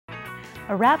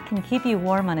A wrap can keep you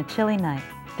warm on a chilly night,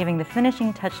 giving the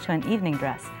finishing touch to an evening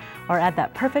dress, or add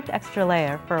that perfect extra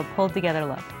layer for a pulled-together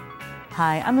look.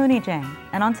 Hi, I'm Uni Jang,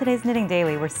 and on today's Knitting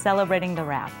Daily, we're celebrating the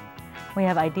wrap. We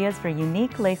have ideas for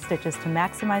unique lace stitches to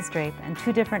maximize drape and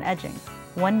two different edgings,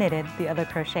 one knitted, the other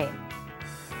crocheted.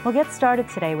 We'll get started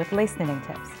today with lace knitting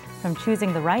tips, from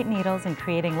choosing the right needles and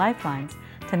creating lifelines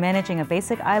to managing a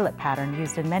basic eyelet pattern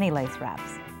used in many lace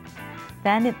wraps.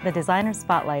 Then the designer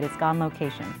spotlight is on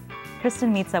location.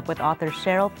 Kristen meets up with author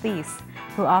Cheryl Thies,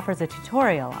 who offers a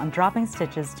tutorial on dropping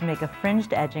stitches to make a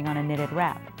fringed edging on a knitted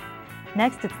wrap.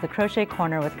 Next, it's the Crochet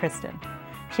Corner with Kristen.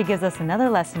 She gives us another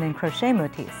lesson in crochet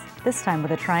motifs, this time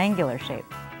with a triangular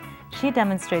shape. She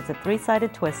demonstrates a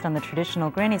three-sided twist on the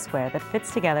traditional granny square that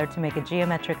fits together to make a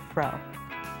geometric fro.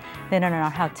 Then in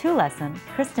our how-to lesson,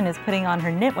 Kristen is putting on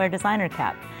her knitwear designer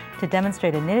cap to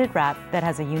demonstrate a knitted wrap that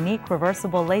has a unique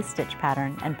reversible lace stitch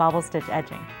pattern and bobble stitch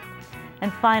edging.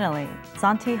 And finally,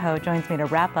 Zanti Ho joins me to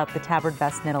wrap up the tabard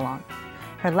vest knit-along.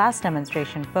 Her last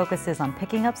demonstration focuses on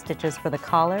picking up stitches for the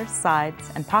collar,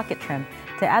 sides, and pocket trim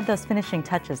to add those finishing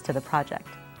touches to the project.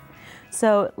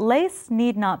 So lace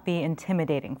need not be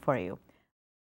intimidating for you.